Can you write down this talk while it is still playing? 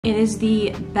It is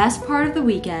the best part of the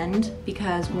weekend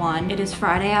because one, it is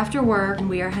Friday after work and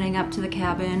we are heading up to the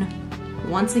cabin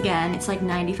once again. It's like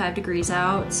 95 degrees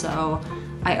out, so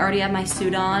I already have my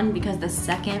suit on because the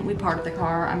second we park the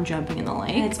car, I'm jumping in the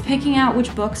lake. And it's picking out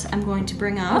which books I'm going to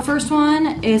bring up. The first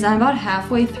one is, I'm about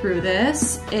halfway through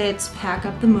this. It's Pack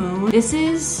Up the Moon. This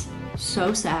is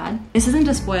so sad. This isn't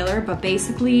a spoiler, but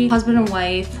basically husband and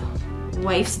wife,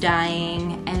 wife's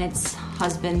dying, and it's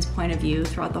husband's point of view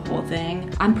throughout the whole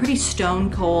thing. I'm pretty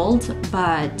stone cold,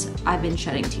 but I've been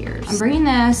shedding tears. I'm bringing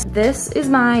this. This is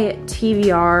my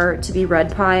TBR to be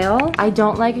read pile. I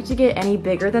don't like it to get any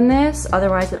bigger than this,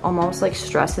 otherwise it almost like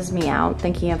stresses me out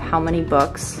thinking of how many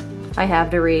books I have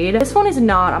to read. This one is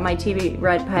not on my TV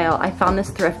read pile. I found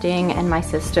this thrifting and my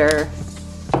sister,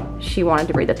 she wanted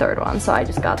to read the third one, so I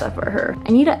just got that for her. I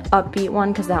need an upbeat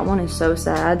one because that one is so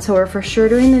sad. So we're for sure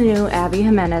doing the new Abby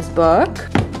Jimenez book.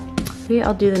 Maybe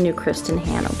I'll do the new Kristan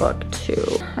Hannah book too.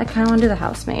 I kind of want to do the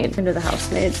Housemaid. Into the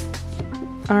Housemaid.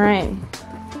 All right.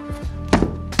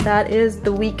 That is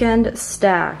the weekend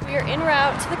stack. We are en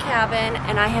route to the cabin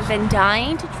and I have been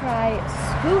dying to try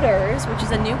Scooters, which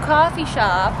is a new coffee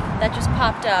shop that just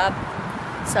popped up.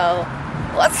 So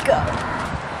let's go.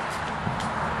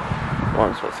 Oh,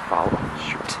 I'm supposed to follow.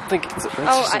 Shoot. I think it's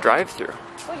just a drive-through.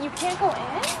 Wait, you can't go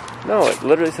in? No, it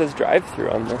literally says drive-through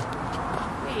on there.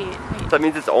 Wait. That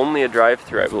means it's only a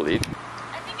drive-through, I believe.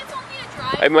 I think it's only a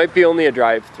drive-through. It might be only a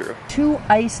drive-through. 2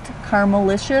 iced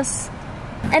caramelicious.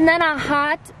 And then a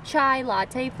hot chai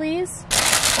latte, please.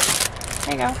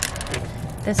 There you go.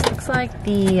 This looks like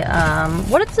the,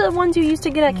 what is the ones you used to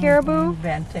get at Caribou?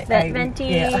 Venti.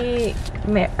 Venti,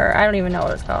 or I don't even know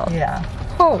what it's called. Yeah.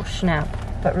 Oh, snap.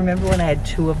 But remember when I had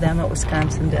 2 of them at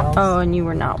Wisconsin Dells? Oh, and you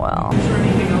were not well. Is there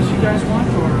anything else you guys want?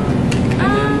 Or And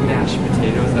then mashed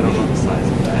potatoes, I don't know the size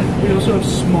of that. we also have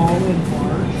small and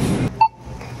large.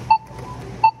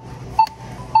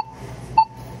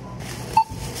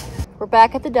 We're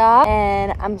back at the dock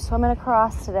and I'm swimming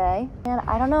across today. And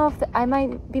I don't know if I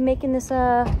might be making this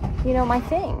you know, my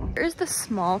thing. There's the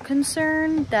small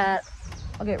concern that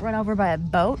I'll get run over by a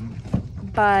boat,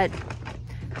 but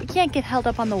you can't get held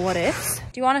up on the what ifs.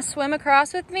 Do you want to swim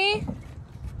across with me?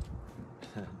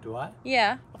 Do I?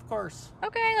 Yeah. Of course.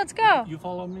 Okay, let's go. You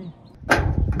follow me.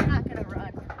 I'm not gonna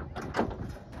run.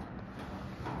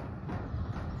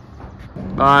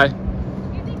 Bye.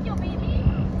 You think you'll beat me?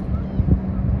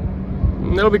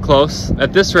 It'll be close.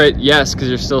 At this rate, yes, because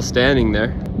you're still standing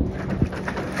there.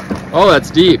 Oh, that's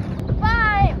deep.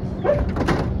 Bye.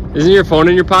 Isn't your phone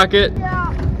in your pocket? Yeah.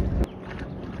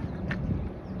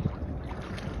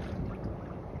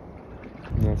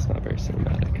 That's not very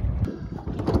cinematic.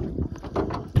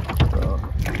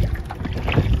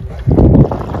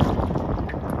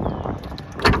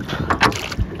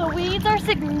 The weeds are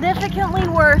significantly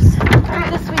worse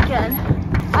this weekend.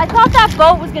 I thought that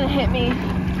boat was gonna hit me.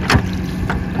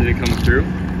 Did it come through?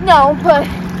 No, but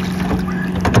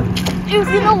it was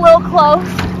getting a little close.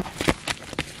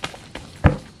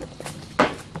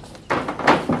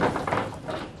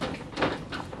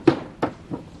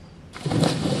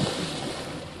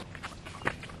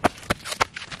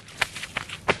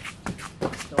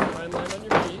 Don't try and land on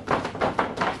your feet.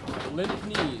 Limp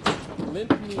knees.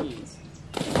 Limp knees.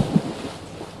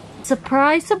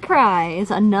 Surprise,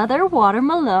 surprise, another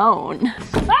watermelon.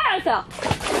 Ah, I fell.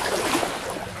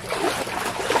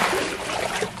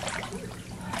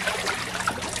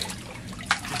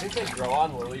 Do you think they grow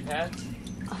on lily pads?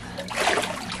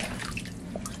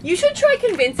 You should try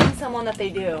convincing someone that they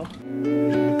do.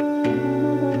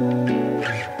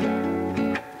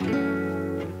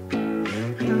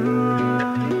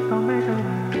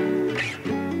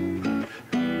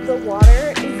 The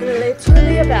water is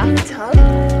literally a bathtub.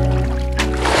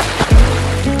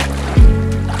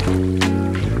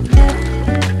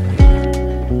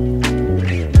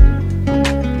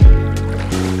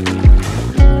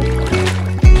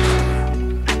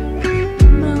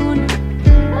 Moon.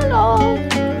 Hello.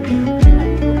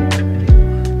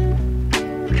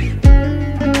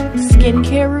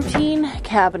 Skincare routine,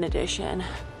 cabin edition.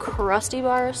 Crusty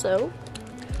bar of soap.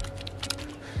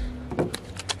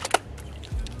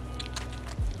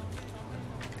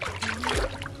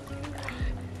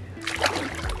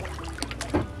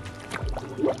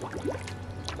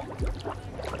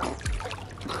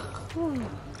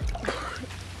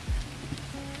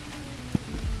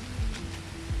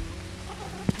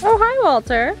 Oh, hi,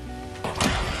 Walter.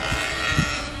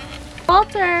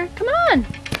 Walter, come on.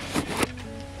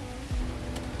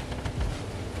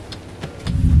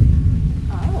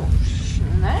 Oh,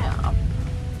 snap.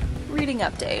 Reading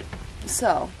update.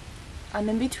 So, I'm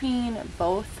in between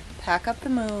both Pack Up the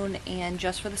Moon and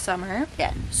Just for the Summer.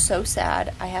 Yeah, so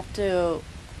sad. I have to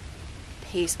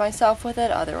pace myself with it,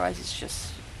 otherwise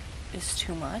it's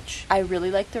too much. I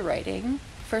really like the writing.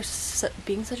 For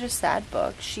being such a sad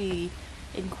book, she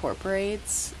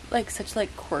incorporates like such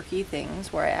like quirky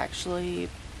things where I actually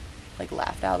like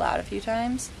laughed out loud a few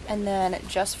times. And then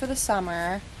Just for the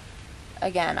Summer,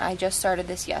 again, I just started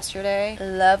this yesterday.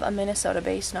 Love a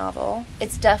Minnesota-based novel.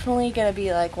 It's definitely gonna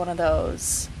be like one of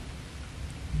those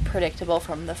predictable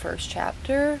from the first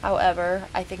chapter. However,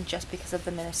 I think just because of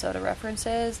the Minnesota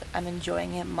references, I'm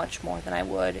enjoying it much more than I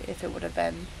would if it would have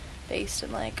been based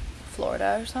in like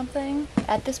Florida or something.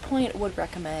 At this point, would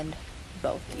recommend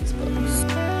both these books.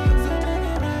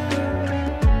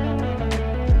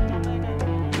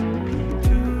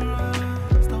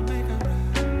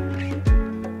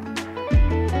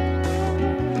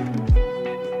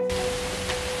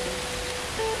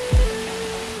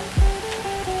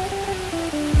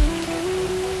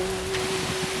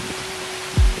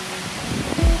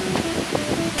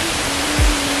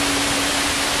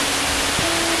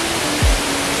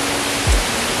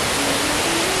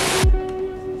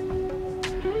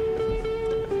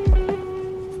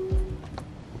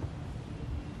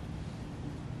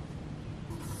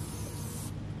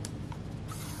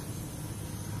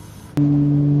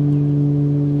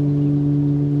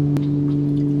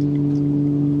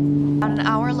 About an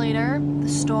hour later, the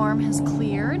storm has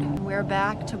cleared. We're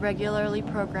back to regularly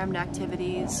programmed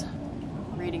activities,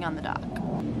 reading on the dock.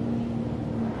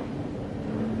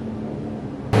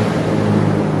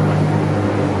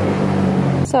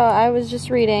 So I was just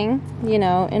reading, you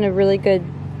know, in a really good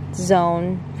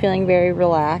zone, feeling very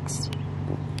relaxed.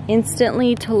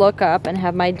 Instantly to look up and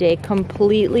have my day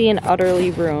completely and utterly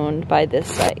ruined by this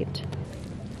sight.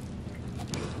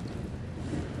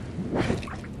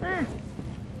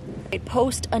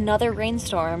 Post another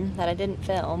rainstorm that I didn't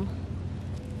film,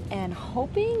 and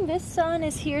hoping this sun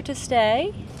is here to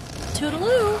stay.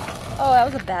 Toodaloo! Oh, that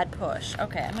was a bad push.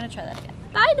 Okay, I'm gonna try that again.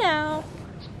 Bye now!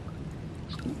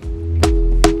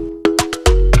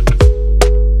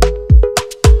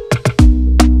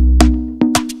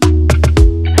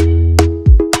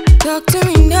 Talk to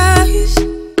me nice,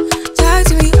 talk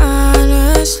to me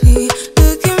honestly.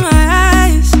 Look in my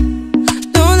eyes,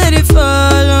 don't let it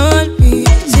fall on me.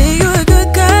 Say you a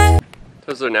good guy.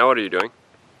 So now what are you doing?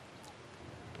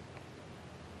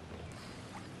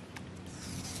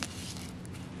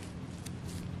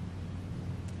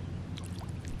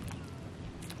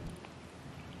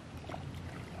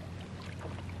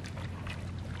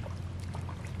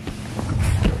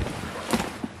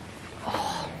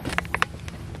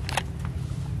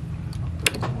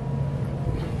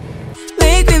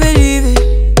 Make me believe it.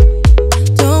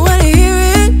 Don't wanna hear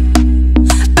it.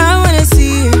 I wanna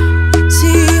see it.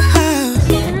 See how.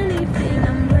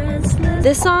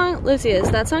 This song, Lucius,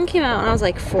 that song came out when I was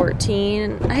like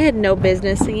 14. I had no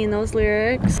business singing those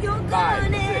lyrics. 6, 5,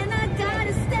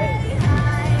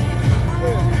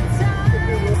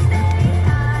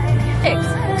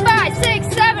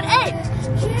 6, 7, 8.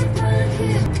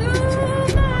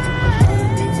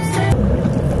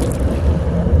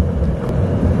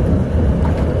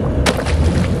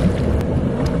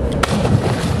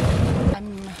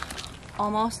 I'm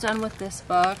almost done with this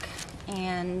book,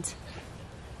 and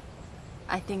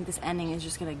I think this ending is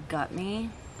just gonna gut me.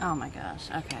 Oh my gosh,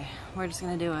 okay, we're just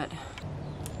gonna do it.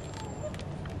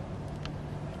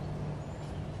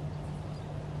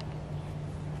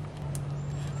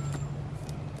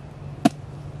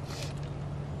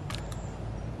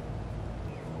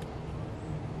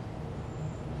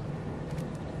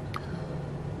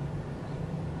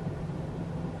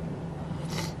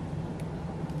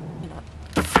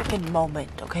 Freaking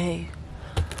moment, okay?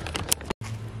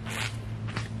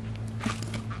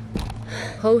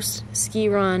 Post ski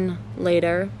run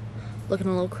later, looking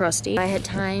a little crusty. I had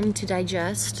time to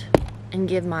digest and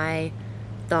give my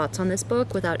thoughts on this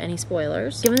book without any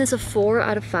spoilers. Giving this a 4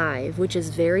 out of 5, which is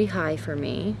very high for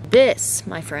me. This,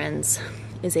 my friends,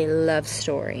 is a love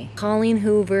story. Colleen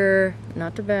Hoover,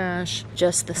 not to bash,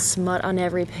 just the smut on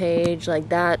every page, like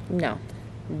that, no.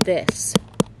 This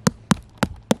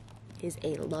is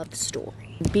a love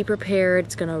story. Be prepared,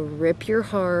 it's gonna rip your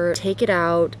heart. Take it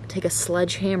out, take a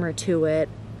sledgehammer to it,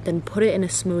 then put it in a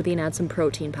smoothie and add some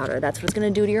protein powder. That's what it's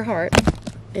gonna do to your heart.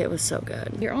 It was so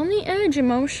good. You're on the edge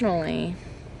emotionally.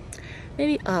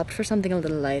 Maybe opt for something a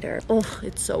little lighter. Oh,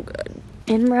 it's so good.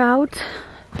 En route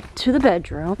to the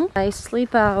bedroom, I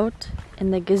sleep out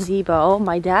in the gazebo.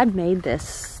 My dad made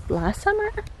this last summer,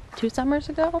 2 summers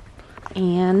ago.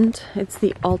 And it's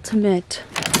the ultimate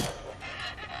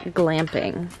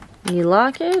glamping. You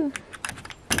lock it,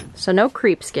 so no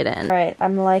creeps get in. All right,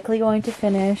 I'm likely going to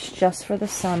finish just for the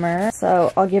summer,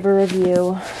 so I'll give a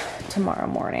review tomorrow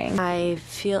morning. I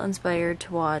feel inspired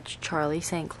to watch Charlie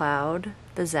St. Cloud,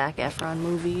 the Zac Efron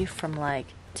movie from like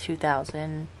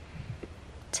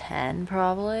 2010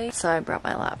 probably. So I brought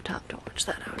my laptop to watch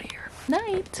that out here.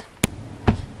 Night.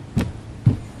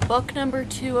 Book number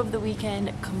 2 of the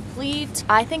weekend complete.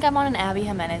 I think I'm on an Abby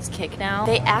Jimenez kick now.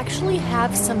 They actually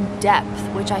have some depth,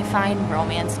 which I find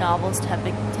romance novels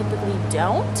typically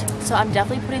don't. So I'm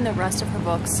definitely putting the rest of her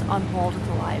books on hold at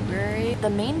the library. The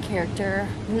main character,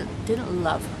 didn't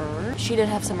love her. She did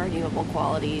have some redeemable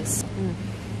qualities.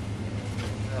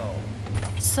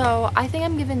 So I think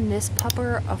I'm giving this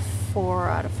pupper a 4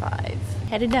 out of 5.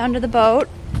 Headed down to the boat.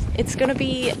 It's gonna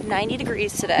be 90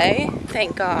 degrees today,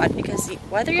 thank God, because the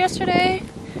weather yesterday,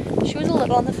 she was a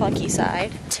little on the funky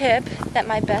side. Tip that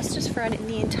my bestest friend in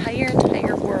the entire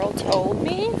world told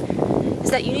me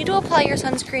is that you need to apply your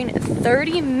sunscreen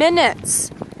 30 minutes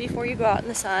before you go out in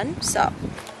the sun. So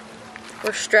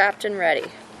we're strapped and ready.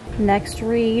 Next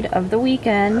read of the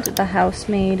weekend, The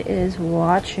Housemaid is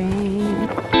watching.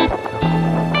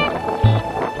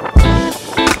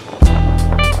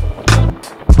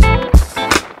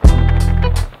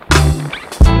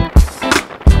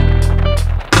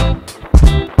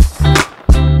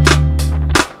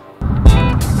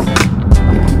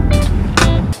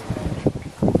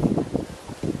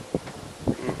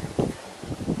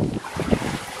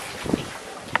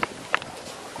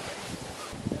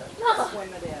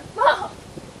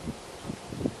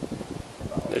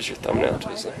 There's your thumbnail,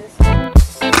 Twizzler.